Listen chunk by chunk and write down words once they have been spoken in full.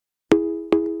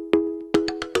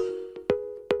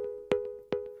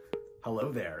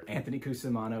Hello there, Anthony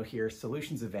Cusimano here,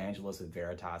 Solutions Evangelist at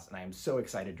Veritas, and I am so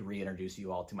excited to reintroduce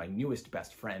you all to my newest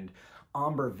best friend,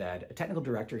 Amber Ved, a technical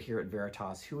director here at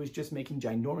Veritas who is just making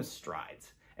ginormous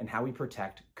strides in how we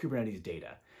protect Kubernetes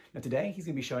data. Now today, he's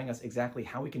going to be showing us exactly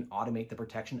how we can automate the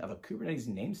protection of a Kubernetes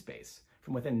namespace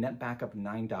from within NetBackup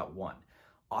 9.1.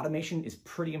 Automation is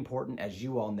pretty important, as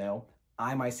you all know.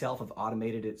 I myself have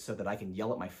automated it so that I can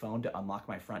yell at my phone to unlock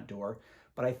my front door,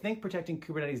 but I think protecting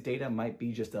Kubernetes data might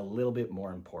be just a little bit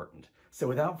more important. So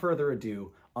without further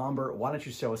ado, Amber, why don't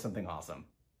you show us something awesome?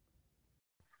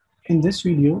 In this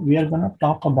video, we are going to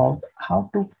talk about how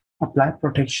to apply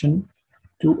protection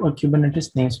to a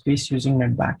Kubernetes namespace using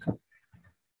NetBackup.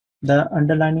 The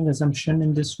underlying assumption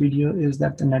in this video is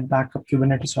that the NetBackup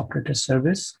Kubernetes operator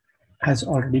service has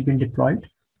already been deployed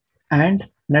and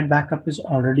NetBackup is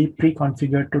already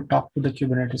pre-configured to talk to the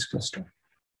Kubernetes cluster.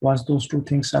 Once those two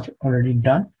things are already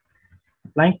done,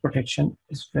 applying protection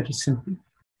is very simple.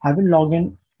 I will log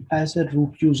in as a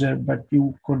root user, but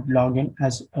you could log in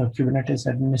as a Kubernetes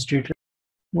administrator.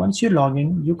 Once you log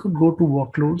in, you could go to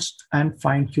workloads and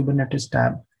find Kubernetes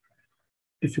tab.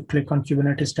 If you click on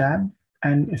Kubernetes tab,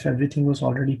 and if everything was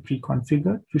already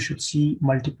pre-configured, you should see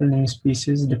multiple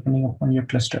namespaces depending upon your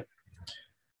cluster.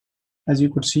 As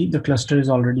you could see, the cluster is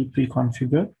already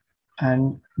pre-configured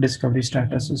and discovery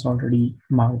status is already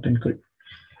marked in grid.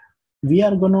 We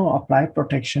are going to apply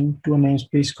protection to a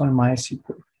namespace called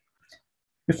MySQL.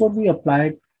 Before we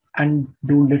apply and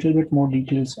do a little bit more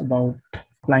details about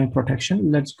applying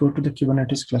protection, let's go to the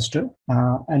Kubernetes cluster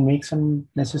and make some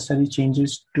necessary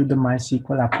changes to the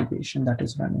MySQL application that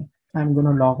is running. I'm going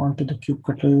to log on to the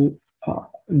kubectl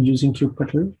using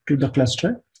kubectl to the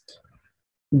cluster.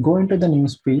 Go into the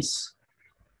namespace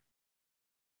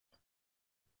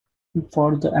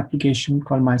for the application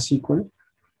called MySQL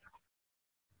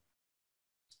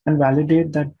and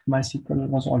validate that MySQL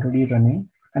was already running.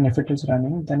 And if it is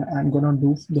running, then I'm going to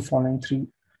do the following 3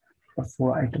 or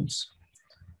 4 items.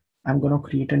 I'm going to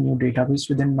create a new database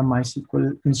within the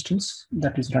MySQL instance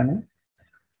that is running.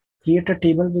 Create a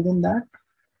table within that.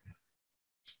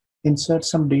 Insert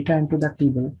some data into that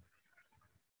table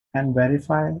and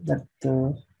verify that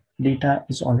the data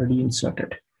is already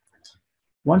inserted.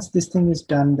 Once this thing is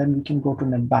done, then we can go to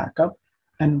NetBackup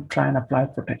and try and apply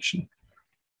protection.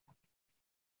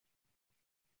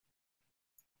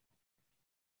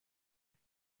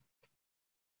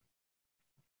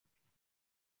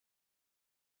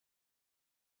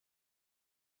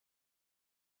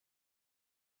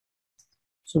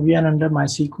 So we are under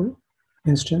MySQL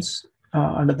instance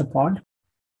under the pod.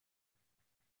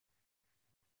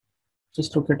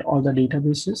 Just look at all the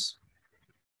databases.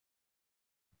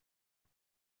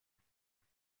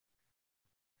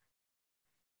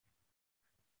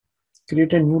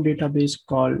 Create a new database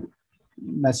called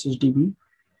MessageDB.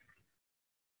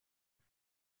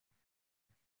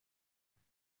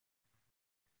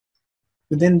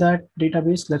 Within that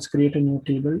database, let's create a new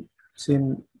table,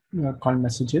 same called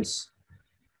messages.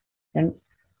 And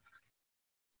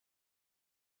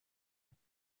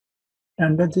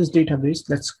under this database,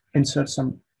 let's insert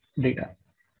some data.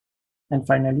 And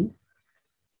finally,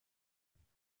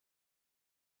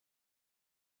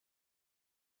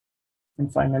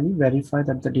 verify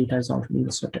that the data is already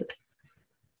inserted.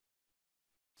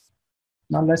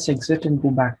 Now let's exit and go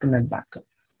back to NetBackup.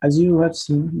 As you have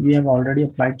seen, we have already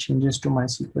applied changes to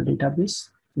MySQL database.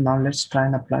 Now let's try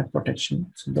and apply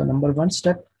protection. So the number 1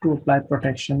 step to apply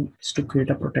protection is to create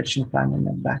a protection plan in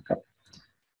NetBackup.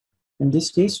 In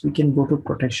this case, we can go to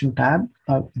protection tab,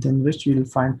 within which we will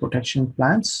find protection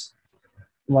plans.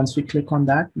 Once we click on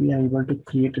that, we are able to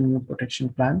create a new protection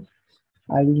plan.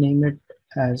 I will name it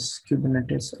as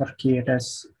Kubernetes or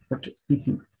KTS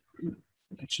EP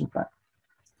protection plan.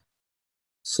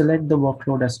 Select the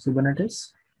workload as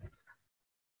Kubernetes.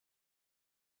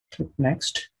 Click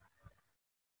next.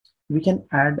 We can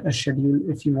add a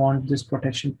schedule if you want this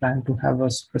protection plan to have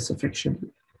a specific schedule.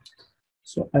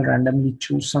 So I'll randomly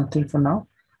choose something for now,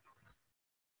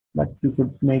 but you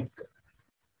could make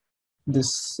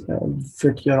this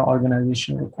fit your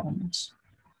organizational requirements.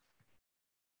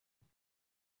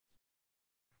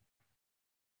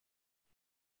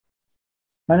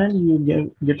 Finally,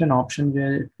 you get an option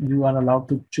where you are allowed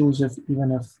to choose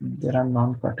even if there are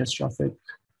non-catastrophic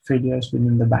failures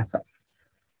within the backup.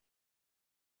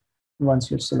 Once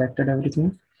you've selected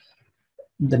everything,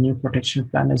 the new protection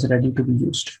plan is ready to be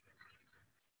used.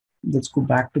 Let's go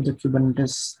back to the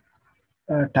Kubernetes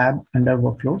tab under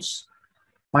workloads.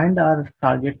 Find our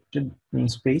targeted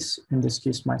namespace, in this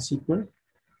case MySQL,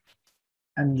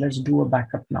 and let's do a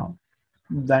backup now.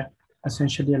 That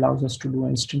essentially allows us to do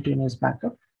instantaneous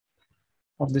backup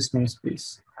of this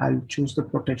namespace. I'll choose the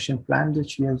protection plan that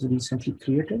she has recently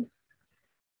created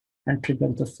and trigger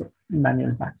the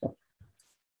manual backup.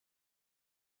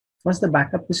 Once the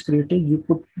backup is created, you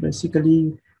could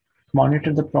basically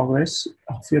monitor the progress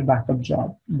of your backup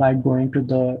job by going to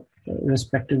the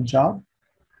respective job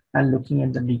and looking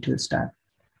at the details tab.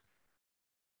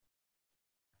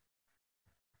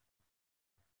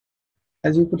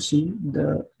 As you could see,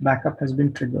 the backup has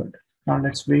been triggered. Now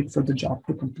let's wait for the job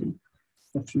to complete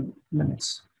for a few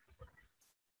minutes.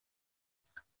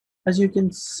 As you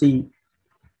can see,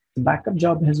 the backup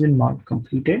job has been marked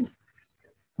completed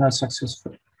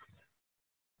successful.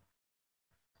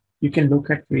 You can look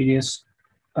at various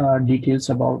details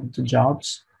about the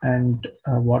jobs and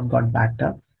what got backed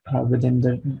up within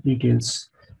the details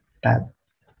tab.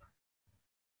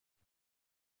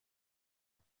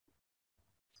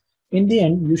 In the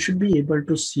end, you should be able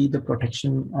to see the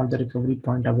protection on the recovery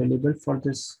point available for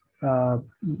this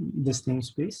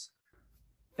namespace.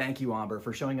 Thank you, Amber,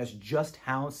 for showing us just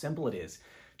how simple it is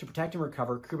to protect and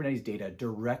recover Kubernetes data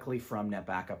directly from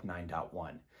NetBackup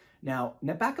 9.1. Now,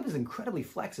 NetBackup is incredibly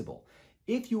flexible.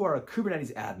 If you are a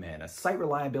Kubernetes admin, a site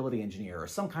reliability engineer, or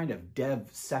some kind of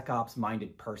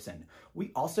DevSecOps-minded person,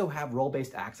 we also have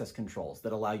role-based access controls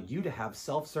that allow you to have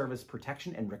self-service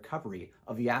protection and recovery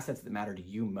of the assets that matter to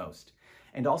you most.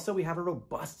 And also we have a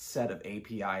robust set of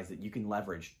APIs that you can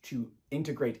leverage to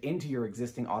integrate into your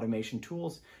existing automation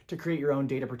tools to create your own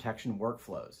data protection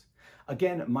workflows.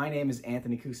 Again, my name is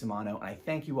Anthony Cusimano, and I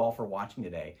thank you all for watching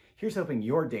today. Here's hoping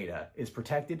your data is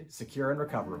protected, secure, and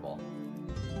recoverable.